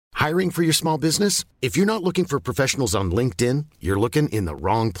Hiring for your small business? If you're not looking for professionals on LinkedIn, you're looking in the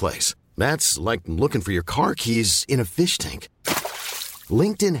wrong place. That's like looking for your car keys in a fish tank.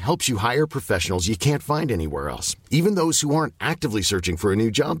 LinkedIn helps you hire professionals you can't find anywhere else, even those who aren't actively searching for a new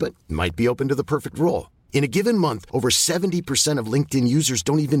job but might be open to the perfect role. In a given month, over 70% of LinkedIn users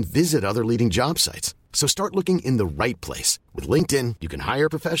don't even visit other leading job sites. So start looking in the right place. With LinkedIn, you can hire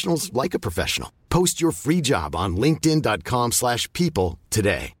professionals like a professional. Post your free job on linkedin.com/people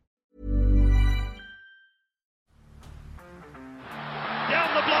today. Down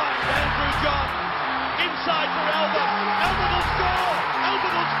the blind, Andrew John. Inside for Albert. Albert will score.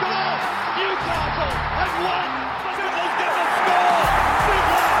 Albert will score. Newcastle have won. Fiddler's going to score.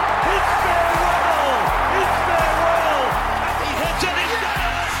 Fiddler, it's farewell. It's farewell. And he hits it. He's got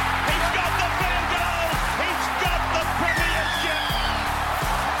it. He's got the field goal. He's got the premiership.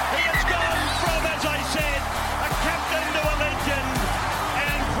 He has gone from, as I said, a captain to a legend,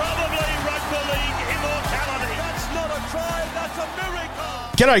 and probably rugby league immortality. That's not a try. That's a miracle.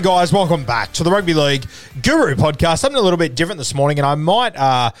 G'day guys, welcome back to the Rugby League Guru podcast. Something a little bit different this morning, and I might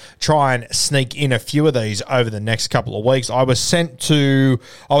try and sneak in a few of these over the next couple of weeks. I was sent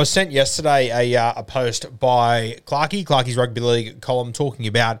yesterday a post by Clarkie's Rugby League column talking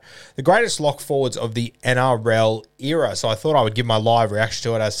about the greatest lock forwards of the NRL era. So I thought I would give my live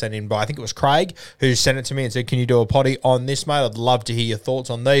reaction to it as sent in by, I think it was Craig, who sent it to me and said, can you do a potty on this, mate? I'd love to hear your thoughts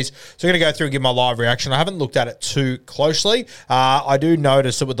on these. So I'm going to go through and give my live reaction. I haven't looked at it too closely. I do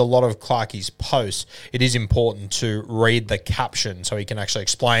notice that with a lot of Clarkie's posts, it is important to read the caption so he can actually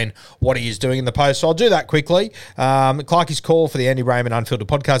explain what he is doing in the post. So I'll do that quickly. Clarkie's call for the Andy Raymond Unfiltered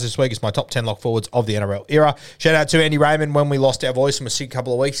podcast this week is my top 10 lock forwards of the NRL era. Shout out to Andy Raymond. When we lost our voice and was sick a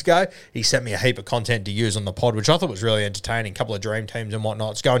couple of weeks ago, he sent me a heap of content to use on the pod, which I thought was really entertaining. A couple of dream teams and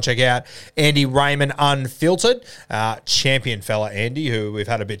whatnot. So go and check out Andy Raymond Unfiltered. Champion fella Andy, who we've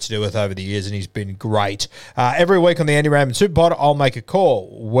had a bit to do with over the years, and he's been great. Every week on the Andy Raymond Super Pod, I'll make a call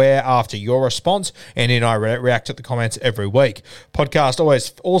where after your response, Andy and I react to the comments every week. Podcast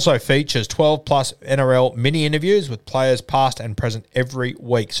always also features 12 plus NRL mini interviews with players past and present every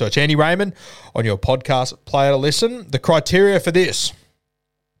week. So it's Andy Raymond on your podcast player to listen. The criteria for this: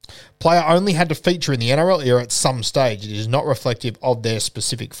 player only had to feature in the NRL era at some stage. It is not reflective of their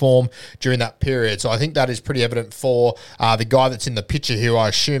specific form during that period. So I think that is pretty evident for the guy that's in the picture here, I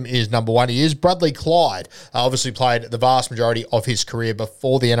assume is number one. He is Bradley Clyde. Obviously played the vast majority of his career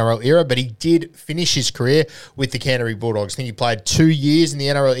before the NRL era, but he did finish his career with the Canterbury Bulldogs. I think he played 2 years in the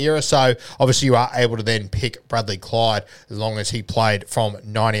NRL era, so obviously you are able to then pick Bradley Clyde as long as he played from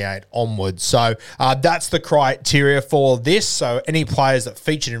 98 onwards. So that's the criteria for this. So any players that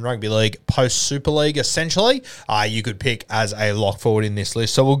featured in Rugby League post Super League, essentially, you could pick as a lock forward in this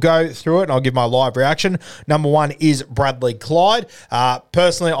list. So we'll go through it and I'll give my live reaction. Number one is Bradley Clyde.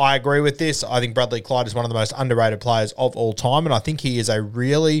 Personally, I agree with this. I think Bradley Clyde is one of the most underrated players of all time, and I think he is a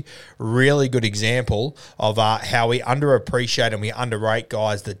really, really good example of how we underappreciate and we underrate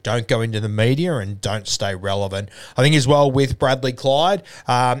guys that don't go into the media and don't stay relevant. I think as well with Bradley Clyde,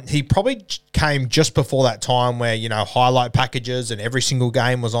 he probably came just before that time where, you know, highlight packages and every single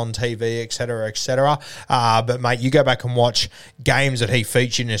game was on TV, et cetera, et cetera. But, mate, you go back and watch games that he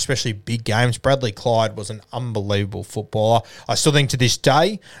featured in, especially big games. Bradley Clyde was an unbelievable footballer. I still think to this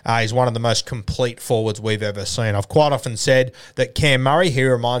day he's one of the most complete forwards we've ever seen. I've quite often said that Cam Murray, he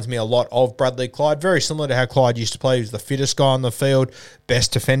reminds me a lot of Bradley Clyde, very similar to how Clyde used to play. He was the fittest guy on the field,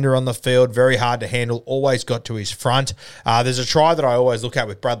 best defender on the field, very hard to handle, always got to his front. There's a try that I always look at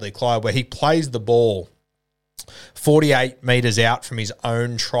with Bradley Clyde where he plays the ball 48 metres out from his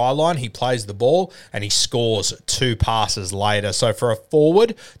own try line. He plays the ball and he scores 2 passes later. So for a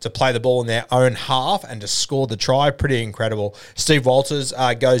forward to play the ball in their own half and to score the try, pretty incredible. Steve Walters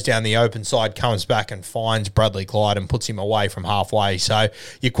goes down the open side, comes back and finds Bradley Clyde and puts him away from halfway. So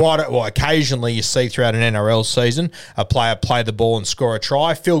occasionally you see throughout an NRL season a player play the ball and score a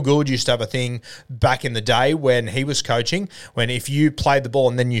try. Phil Gould used to have a thing back in the day when he was coaching, when if you played the ball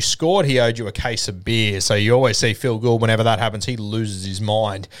and then you scored, he owed you a case of beer. So you always see Phil Gould, whenever that happens, he loses his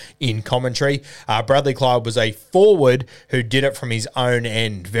mind in commentary. Bradley Clyde was a forward who did it from his own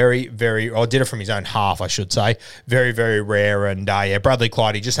end, did it from his own half, I should say. Very, very rare. And Bradley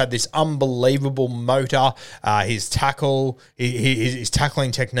Clyde, he just had this unbelievable motor. His tackling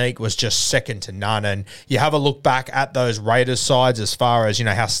technique was just second to none. And you have a look back at those Raiders sides as far as, you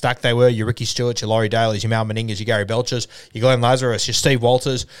know, how stacked they were. Your Ricky Stewart, your Laurie Daly's, your Mal Meningas, your Gary Belchers, your Glenn Lazarus, your Steve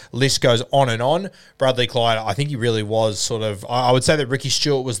Walters, list goes on and on. Bradley Clyde, I think he really was sort of, I would say that Ricky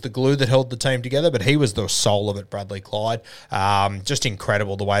Stewart was the glue that held the team together, but he was the soul of it, Bradley Clyde. Just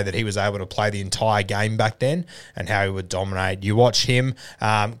incredible the way that he was able to play the entire game back then and how he would dominate. You watch him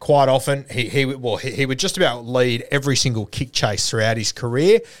quite often, he would just about lead every single kick chase throughout his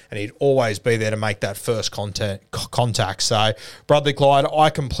career, and he'd always be there to make that first contact. So Bradley Clyde, I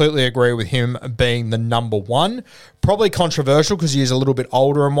completely agree with him being the number one. Probably controversial because he is a little bit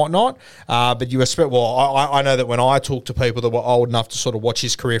older and whatnot, but you expect. Well, I know that when I talk to people that were old enough to sort of watch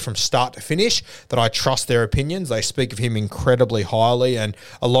his career from start to finish, that I trust their opinions. They speak of him incredibly highly, and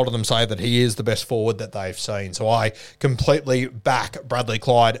a lot of them say that he is the best forward that they've seen. So I completely back Bradley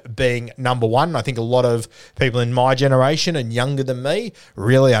Clyde being number one. I think a lot of people in my generation and younger than me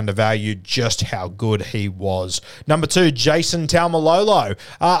really undervalued just how good he was. Number two, Jason Taumalolo.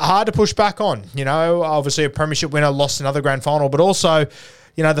 Hard to push back on. You know, obviously a premiership winner, lost another grand final, but also,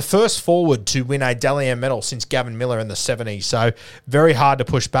 you know, the first forward to win a Dally M medal since Gavin Miller in the 70s. So very hard to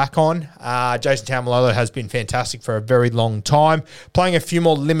push back on. Jason Taumalolo has been fantastic for a very long time, playing a few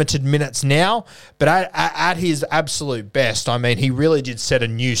more limited minutes now, but at his absolute best, I mean, he really did set a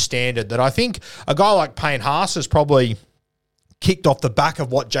new standard that I think a guy like Payne Haas has probably kicked off the back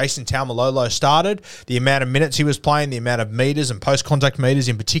of what Jason Taumalolo started, the amount of minutes he was playing, the amount of meters and post-contact meters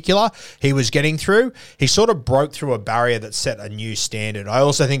in particular he was getting through. He sort of broke through a barrier that set a new standard. I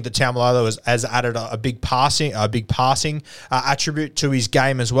also think that Taumalolo has added a big passing attribute to his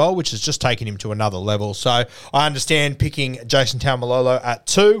game as well, which has just taken him to another level. So I understand picking Jason Taumalolo at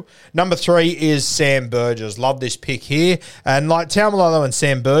 2. Number 3 is Sam Burgess. Love this pick here. And like Taumalolo and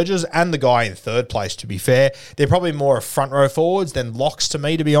Sam Burgess and the guy in third place, to be fair, they're probably more a front row forward than locks to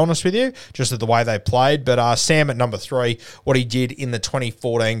me, to be honest with you, just at the way they played. But Sam at number 3, what he did in the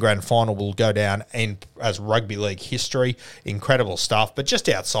 2014 grand final will go down as rugby league history. Incredible stuff. But just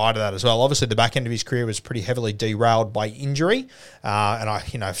outside of that as well, obviously the back end of his career was pretty heavily derailed by injury.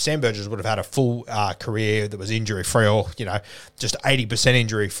 If Sam Burgess would have had a full career that was injury free, or just 80%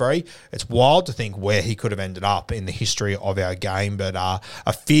 injury free, it's wild to think where he could have ended up in the history of our game. But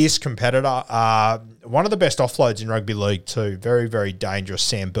a fierce competitor, one of the best offloads in rugby league too. Very, very dangerous,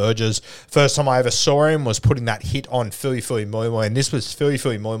 Sam Burgess. First time I ever saw him was putting that hit on Fuifui Moimoi, and this was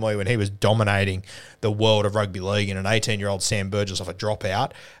Fuifui Moimoi when he was dominating the world of rugby league, and an 18-year-old Sam Burgess off a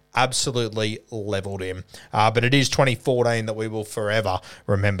dropout absolutely levelled him. But it is 2014 that we will forever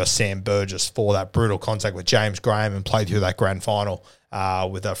remember Sam Burgess for that brutal contact with James Graham and played through that grand final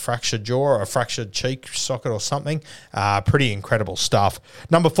with a fractured jaw or a fractured cheek socket or something. Pretty incredible stuff.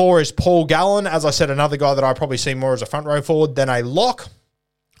 Number 4 is Paul Gallen. As I said, another guy that I probably see more as a front row forward than a lock.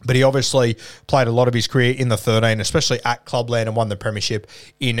 But he obviously played a lot of his career in the 13, especially at Clubland, and won the premiership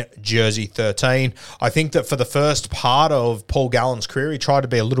in Jersey 13. I think that for the first part of Paul Gallen's career, he tried to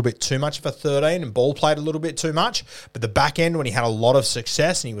be a little bit too much of a 13 and ball played a little bit too much. But the back end, when he had a lot of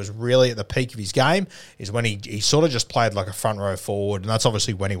success and he was really at the peak of his game, is when he sort of just played like a front row forward. And that's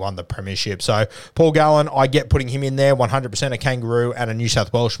obviously when he won the premiership. So Paul Gallen, I get putting him in there, 100% a Kangaroo and a New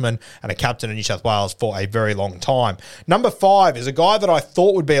South Welshman and a captain of New South Wales for a very long time. Number 5 is a guy that I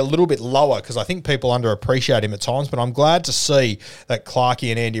thought would be a little bit lower because I think people underappreciate him at times, but I'm glad to see that Clarkey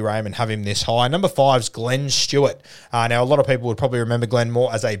and Andy Raymond have him this high. Number 5 is Glenn Stewart. Now, a lot of people would probably remember Glenn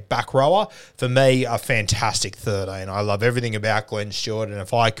more as a back rower. For me, a fantastic 13. I love everything about Glenn Stewart, and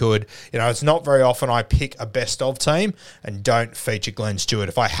if I could, it's not very often I pick a best of team and don't feature Glenn Stewart.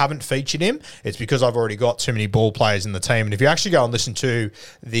 If I haven't featured him, it's because I've already got too many ball players in the team. And if you actually go and listen to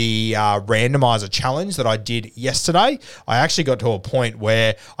the randomizer challenge that I did yesterday, I actually got to a point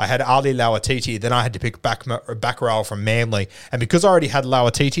where I had Ali Lauatiti, then I had to pick back rower from Manly. And because I already had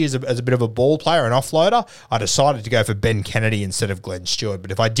Lauatiti as a bit of a ball player, an offloader, I decided to go for Ben Kennedy instead of Glenn Stewart.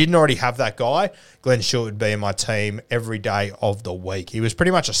 But if I didn't already have that guy, Glenn Stewart would be in my team every day of the week. He was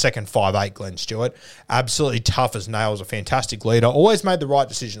pretty much a second 5'8", Glenn Stewart. Absolutely tough as nails, a fantastic leader. Always made the right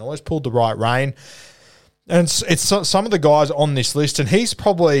decision, always pulled the right rein. And it's some of the guys on this list, and he's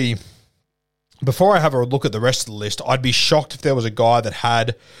probably... Before I have a look at the rest of the list, I'd be shocked if there was a guy that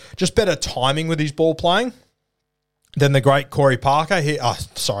had just better timing with his ball playing than the great Corey Parker. I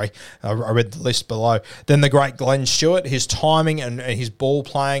read the list below. Then the great Glenn Stewart, his timing and his ball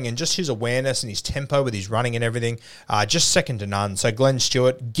playing and just his awareness and his tempo with his running and everything, just second to none. So Glenn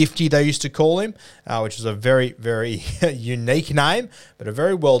Stewart, Gifty they used to call him, which is a very, very unique name, but a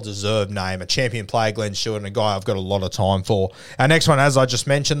very well-deserved name. A champion player, Glenn Stewart, and a guy I've got a lot of time for. Our next one, as I just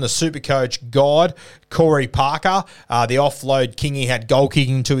mentioned, the Supercoach God, Corey Parker, the offload king. He had goal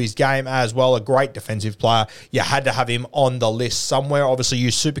kicking to his game as well, a great defensive player. You had to have have him on the list somewhere. Obviously, you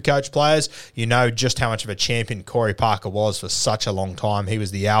Supercoach players, you know just how much of a champion Corey Parker was for such a long time. He was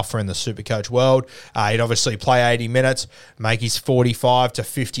the alpha in the Supercoach world. He'd obviously play 80 minutes, make his 45 to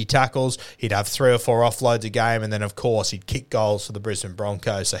 50 tackles. He'd have 3 or 4 offloads a game, and then, of course, he'd kick goals for the Brisbane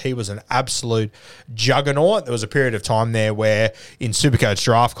Broncos. So he was an absolute juggernaut. There was a period of time there where in Supercoach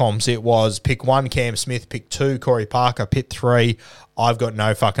draft comps, it was pick 1, Cam Smith, pick 2, Corey Parker, pick 3. I've got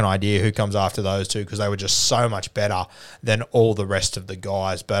no fucking idea who comes after those two because they were just so much better than all the rest of the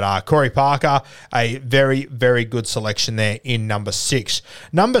guys. But Corey Parker, a very, very good selection there in number 6.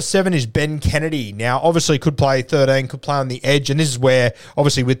 Number 7 is Ben Kennedy. Now, obviously, could play 13, could play on the edge, and this is where,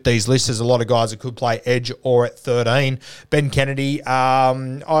 obviously, with these lists, there's a lot of guys that could play edge or at 13. Ben Kennedy,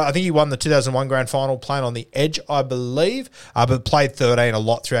 I think he won the 2001 Grand Final playing on the edge, I believe, but played 13 a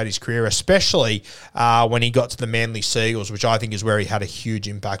lot throughout his career, especially when he got to the Manly Seagulls, which I think is where he had a huge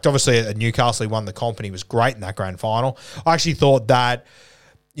impact. Obviously, at Newcastle, he won the comp and he was great in that grand final. I actually thought that,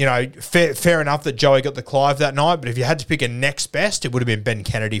 you know, fair enough that Joey got the Clive that night, but if you had to pick a next best, it would have been Ben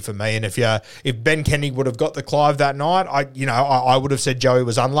Kennedy for me. And if Ben Kennedy would have got the Clive that night, I would have said Joey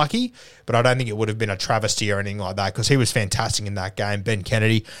was unlucky, but I don't think it would have been a travesty or anything like that because he was fantastic in that game, Ben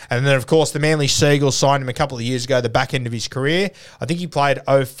Kennedy. And then, of course, the Manly Seagulls signed him a couple of years ago, the back end of his career. I think he played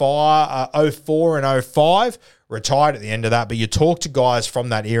 04 and 05. Retired at the end of that, but you talk to guys from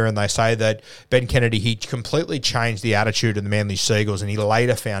that era and they say that Ben Kennedy, he completely changed the attitude of the Manly Seagulls and he laid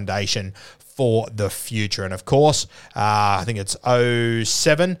a foundation for the future. And of course, I think it's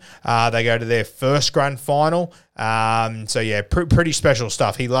 07, they go to their first grand final. Pretty special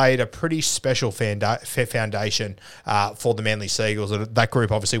stuff. He laid a pretty special foundation for the Manly Seagulls. That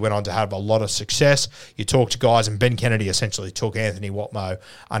group obviously went on to have a lot of success. You talk to guys, and Ben Kennedy essentially took Anthony Watmoe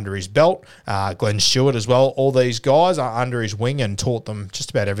under his belt, Glenn Stewart as well. All these guys are under his wing and taught them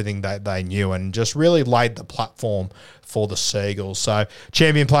just about everything that they knew and just really laid the platform for the Seagulls. So,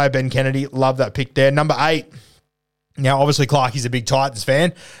 champion player Ben Kennedy, love that pick there. Number 8. Now, obviously, Clarkie's a big Titans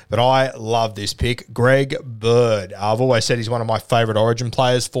fan, but I love this pick, Greg Bird. I've always said he's one of my favourite Origin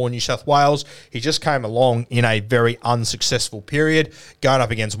players for New South Wales. He just came along in a very unsuccessful period, going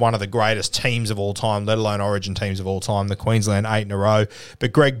up against one of the greatest teams of all time, let alone Origin teams of all time, the Queensland 8 in a row.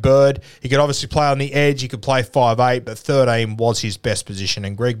 But Greg Bird, he could obviously play on the edge, he could play 5'8", but 13 was his best position.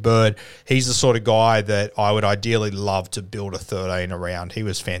 And Greg Bird, he's the sort of guy that I would ideally love to build a 13 around. He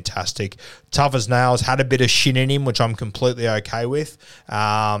was fantastic. Tough as nails, had a bit of shin in him, which I'm completely okay with,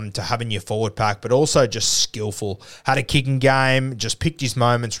 to have in your forward pack, but also just skillful. Had a kicking game, just picked his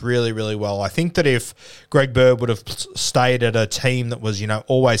moments really, really well. I think that if Greg Bird would have stayed at a team that was,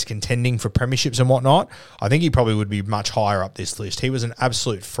 always contending for premierships and whatnot, I think he probably would be much higher up this list. He was an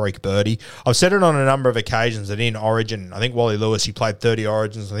absolute freak birdie. I've said it on a number of occasions that in Origin, I think Wally Lewis, he played 30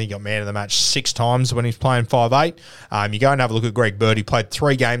 Origins. I think he got man of the match 6 times when he's playing 5'8". You go and have a look at Greg Bird. He played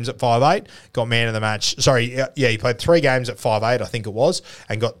 3 games at 5'8", got man of the match. He played 3 games at 5'8", I think it was,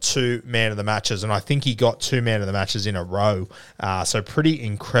 and got 2 man of the matches. And I think he got 2 man of the matches in a row. So pretty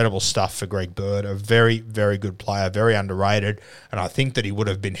incredible stuff for Greg Bird. A very, very good player, very underrated. And I think that he would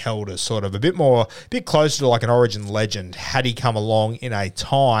have been held as sort of a bit closer to like an Origin legend had he come along in a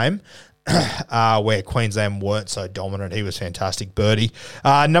time where Queensland weren't so dominant. He was fantastic, Birdie.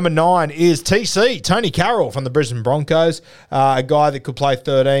 Number 9 is TC, Tony Carroll from the Brisbane Broncos. A guy that could play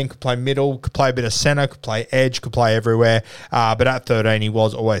 13, could play middle, could play a bit of centre, could play edge, could play everywhere. But at 13, he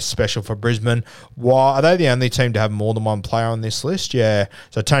was always special for Brisbane. Why are they the only team to have more than one player on this list? Yeah.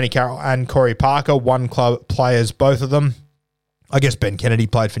 So Tony Carroll and Corey Parker, one club players, both of them. I guess Ben Kennedy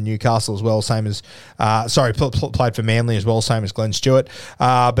played for Newcastle as well, same as, played for Manly as well, same as Glenn Stewart.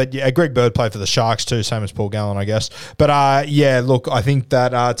 But yeah, Greg Bird played for the Sharks too, same as Paul Gallen, I guess. But look, I think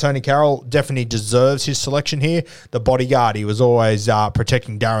that Tony Carroll definitely deserves his selection here. The bodyguard, he was always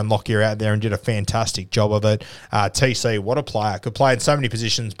protecting Darren Lockyer out there and did a fantastic job of it. TC, what a player. Could play in so many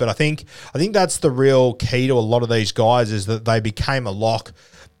positions, but I think that's the real key to a lot of these guys is that they became a lock.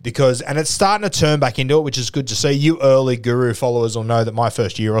 And it's starting to turn back into it, which is good to see. You early Guru followers will know that my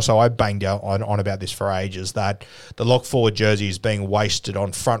first year or so, I banged out on about this for ages, that the lock forward jersey is being wasted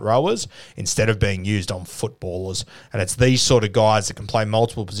on front rowers instead of being used on footballers. And it's these sort of guys that can play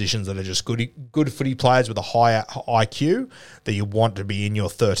multiple positions that are just good footy players with a higher IQ that you want to be in your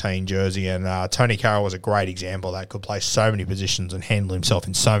 13 jersey. And Tony Carroll was a great example of that. Could play so many positions and handle himself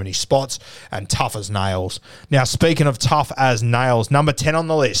in so many spots and tough as nails. Now, speaking of tough as nails, number 10 on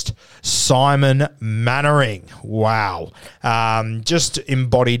the list, list, Simon Mannering. Wow. Just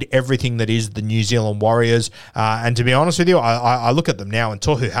embodied everything that is the New Zealand Warriors. And to be honest with you, I look at them now, and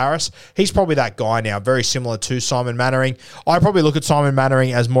Tohu Harris, he's probably that guy now, very similar to Simon Mannering. I probably look at Simon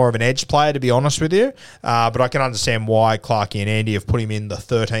Mannering as more of an edge player, to be honest with you. But I can understand why Clarkie and Andy have put him in the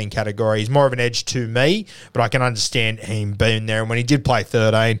 13 category. He's more of an edge to me, but I can understand him being there. And when he did play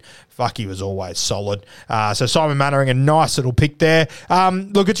 13, fuck, he was always solid. So Simon Mannering, a nice little pick there.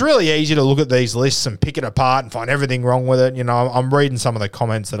 Look, it's really easy to look at these lists and pick it apart and find everything wrong with it. You know, I'm reading some of the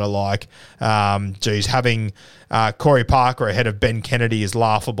comments that are like, geez, having Corey Parker ahead of Ben Kennedy is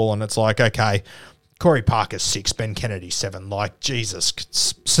laughable. And it's like, okay, Corey Parker's 6, Ben Kennedy's 7. Like, Jesus,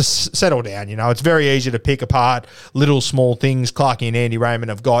 settle down. You know, it's very easy to pick apart little small things. Clarkie and Andy Raymond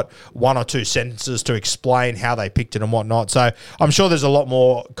have got 1 or 2 sentences to explain how they picked it and whatnot. So I'm sure there's a lot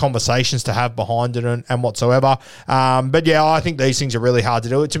more conversations to have behind it and whatsoever. But yeah, I think these things are really hard to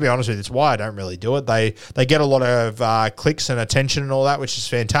do. To be honest with you, it's why I don't really do it. They get a lot of clicks and attention and all that, which is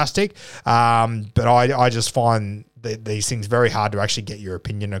fantastic. But I just find these things very hard to actually get your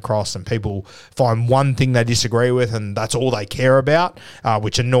opinion across, and people find one thing they disagree with and that's all they care about,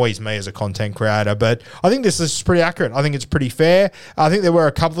 which annoys me as a content creator. But I think this is pretty accurate. I think it's pretty fair. I think there were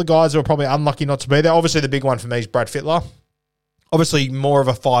a couple of guys who were probably unlucky not to be there. Obviously, the big one for me is Brad Fittler. Obviously, more of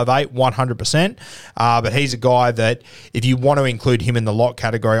a 5'8", 100%. But he's a guy that, if you want to include him in the lock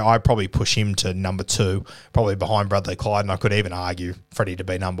category, I'd probably push him to number 2, probably behind Bradley Clyde, and I could even argue Freddie to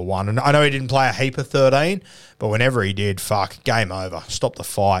be number 1. And I know he didn't play a heap of 13, but whenever he did, fuck, game over. Stop the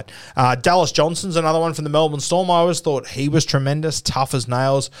fight. Dallas Johnson's another one from the Melbourne Storm. I always thought he was tremendous, tough as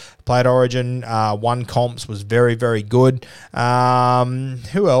nails. Played Origin, won comps, was very, very good.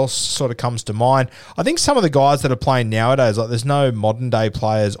 Who else sort of comes to mind? I think some of the guys that are playing nowadays, like there's no modern day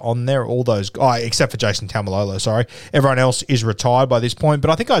players on there. All those guys, except for Jason Taumalolo, sorry. Everyone else is retired by this point.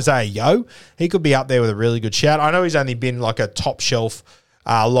 But I think Isaiah Yeo, he could be up there with a really good shout. I know he's only been like a top shelf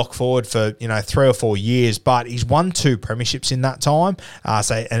lock forward for 3 or 4 years, but he's won 2 premierships in that time,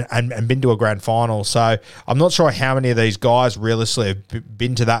 and been to a grand final. So I'm not sure how many of these guys realistically have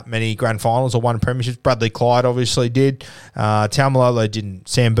been to that many grand finals or won premierships. Bradley Clyde obviously did. Taumalolo didn't.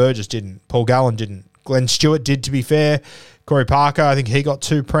 Sam Burgess didn't. Paul Gallen didn't. Glenn Stewart did, to be fair. Corey Parker, I think he got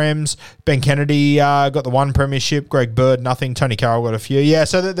 2 prems. Ben Kennedy got the 1 premiership. Greg Bird, nothing. Tony Carroll got a few. Yeah,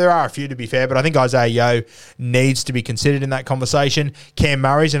 so there are a few, to be fair, but I think Isaiah Yeo needs to be considered in that conversation. Cam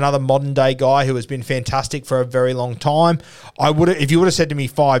Murray's another modern-day guy who has been fantastic for a very long time. If you would have said to me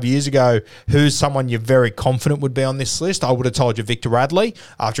 5 years ago who's someone you're very confident would be on this list, I would have told you Victor Radley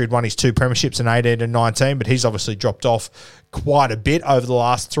after he'd won his 2 premierships in 18 and 19, but he's obviously dropped off quite a bit over the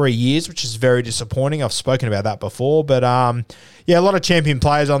last 3 years, which is very disappointing. I've spoken about that before, but yeah, a lot of champion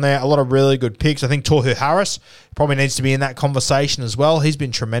players on there, a lot of really good picks. I think Tohu Harris probably needs to be in that conversation as well. He's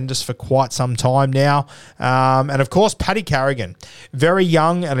been tremendous for quite some time now. And of course, Paddy Carrigan, very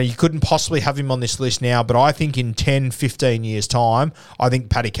young, and you couldn't possibly have him on this list now, but I think in 10, 15 years' time, I think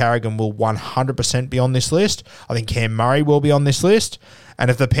Paddy Carrigan will 100% be on this list. I think Cam Murray will be on this list. And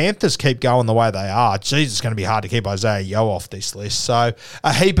if the Panthers keep going the way they are, geez, it's going to be hard to keep Isaiah Yeo off this list. So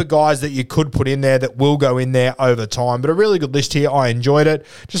a heap of guys that you could put in there that will go in there over time. But a really good list here. I enjoyed it.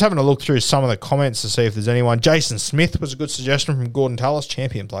 Just having a look through some of the comments to see if there's anyone. Jason Smith was a good suggestion from Gordon Tallis,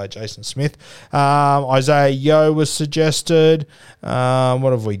 champion player Jason Smith. Isaiah Yeo was suggested. What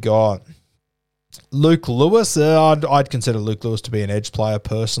have we got? Luke Lewis, I'd consider Luke Lewis to be an edge player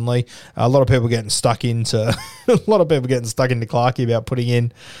personally. A lot of people getting stuck into Clarkie about putting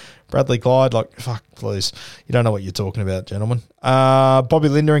in Bradley Clyde. Like, fuck, please, you don't know what you're talking about, gentlemen. Bobby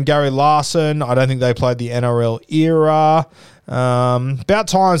Linder and Gary Larson, I don't think they played the NRL era. About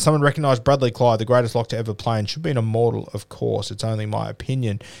time someone recognised Bradley Clyde, the greatest lock to ever play, and should be an immortal, of course. It's only my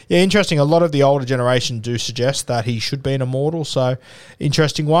opinion. Yeah, interesting. A lot of the older generation do suggest that he should be an immortal, so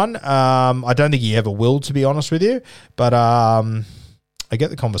interesting one. I don't think he ever will, to be honest with you, but I get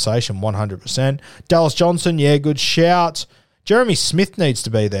the conversation 100%. Dallas Johnson, yeah, good shout. Jeremy Smith needs to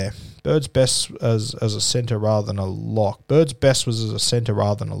be there. Bird's best as a centre rather than a lock. Bird's best was as a centre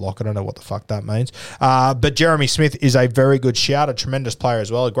rather than a lock. I don't know what the fuck that means. But Jeremy Smith is a very good shout, a tremendous player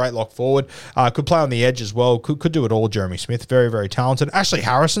as well, a great lock forward. Could play on the edge as well. Could do it all, Jeremy Smith. Very, very talented. Ashley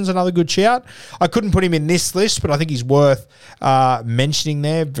Harrison's another good shout. I couldn't put him in this list, but I think he's worth mentioning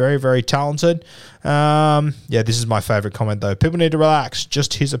there. Very, very talented. Yeah, this is my favourite comment, though. People need to relax.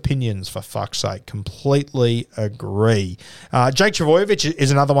 Just his opinions, for fuck's sake. Completely agree. Jake Trbojevic is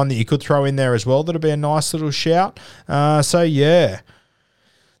another one that you could throw in there as well. That'd be a nice little shout. So, yeah.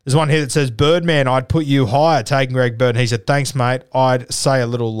 There's one here that says, Birdman, I'd put you higher, taking Greg Bird. And he said, thanks, mate. I'd say a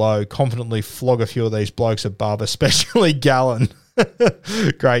little low. Confidently flog a few of these blokes above, especially Gallen.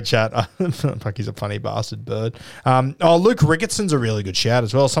 Great chat. Fuck, he's a funny bastard bird. Luke Rickettson's a really good shout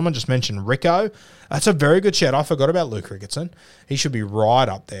as well. Someone just mentioned Rico. That's a very good shout. I forgot about Luke Ricketson. He should be right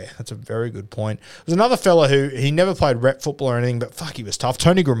up there. That's a very good point. There's another fella who, he never played rep football or anything, but fuck, he was tough.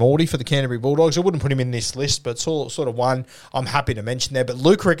 Tony Grimaldi for the Canterbury Bulldogs. I wouldn't put him in this list, but sort of one I'm happy to mention there. But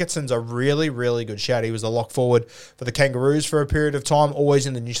Luke Rickettson's a really, really good shout. He was a lock forward for the Kangaroos for a period of time, always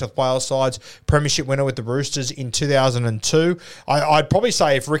in the New South Wales sides. Premiership winner with the Roosters in 2002. I'd probably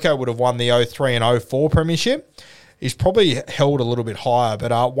say if Rico would have won the 03 and 04 premiership, he's probably held a little bit higher,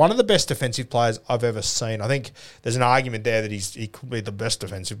 but one of the best defensive players I've ever seen. I think there's an argument there that he could be the best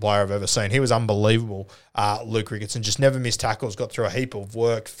defensive player I've ever seen. He was unbelievable, Luke Ricketson. Just never missed tackles, got through a heap of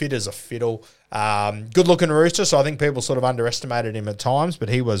work, fit as a fiddle. Good-looking rooster, so I think people sort of underestimated him at times, but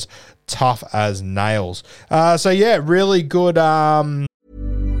he was tough as nails. Really good...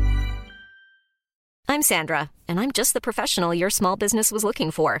 I'm Sandra, and I'm just the professional your small business was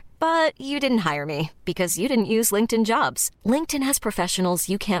looking for. But you didn't hire me because you didn't use LinkedIn Jobs. LinkedIn has professionals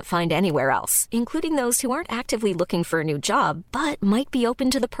you can't find anywhere else, including those who aren't actively looking for a new job, but might be open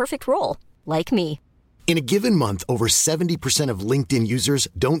to the perfect role, like me. In a given month, over 70% of LinkedIn users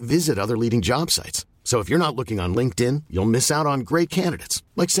don't visit other leading job sites. So if you're not looking on LinkedIn, you'll miss out on great candidates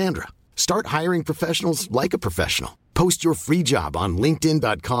like Sandra. Start hiring professionals like a professional. Post your free job on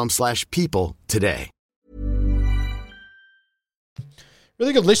linkedin.com/people today.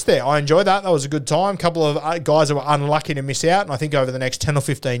 Really good list there. I enjoyed that. That was a good time. A couple of guys that were unlucky to miss out, and I think over the next 10 or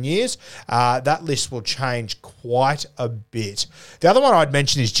 15 years, that list will change quite a bit. The other one I'd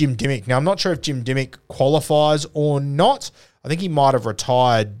mention is Jim Dimmick. Now, I'm not sure if Jim Dimmick qualifies or not. I think he might have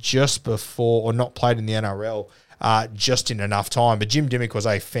retired just before or not played in the NRL just in enough time. But Jim Dimmick was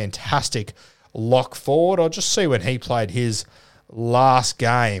a fantastic lock forward. I'll just see when he played his last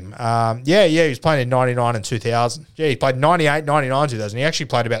game. He was playing in 99 and 2000. Yeah, he played 98, 99, 2000. He actually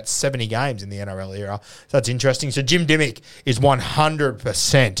played about 70 games in the NRL era. So that's interesting. So Jim Dimmick is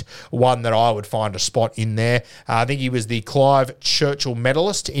 100% one that I would find a spot in there. I think he was the Clive Churchill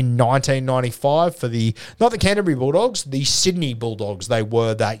medalist in 1995 for not the Canterbury Bulldogs, the Sydney Bulldogs. They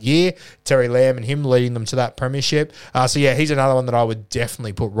were that year. Terry Lamb and him leading them to that premiership. He's another one that I would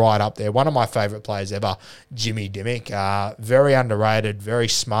definitely put right up there. One of my favourite players ever, Jimmy Dimmick. Very underrated, very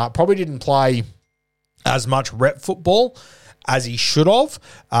smart. Probably didn't play as much rep football as he should have,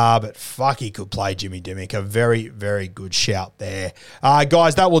 but fuck, he could play, Jimmy Dimmick. A very, very good shout there.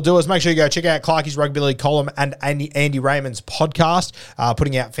 Guys, that will do us. Make sure you go check out Clarkie's Rugby League column and Andy Raymond's podcast,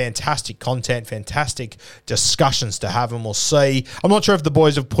 putting out fantastic content, fantastic discussions to have, and we'll see. I'm not sure if the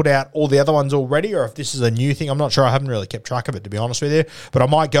boys have put out all the other ones already or if this is a new thing. I'm not sure. I haven't really kept track of it, to be honest with you, but I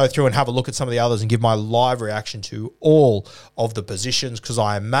might go through and have a look at some of the others and give my live reaction to all of the positions, because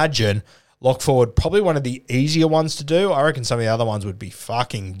I imagine lock forward, probably one of the easier ones to do. I reckon some of the other ones would be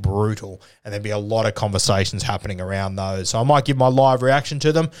fucking brutal, and there'd be a lot of conversations happening around those. So I might give my live reaction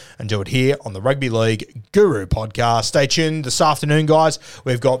to them and do it here on the Rugby League Guru podcast. Stay tuned this afternoon, guys.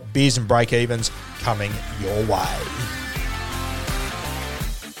 We've got beers and break-evens coming your way.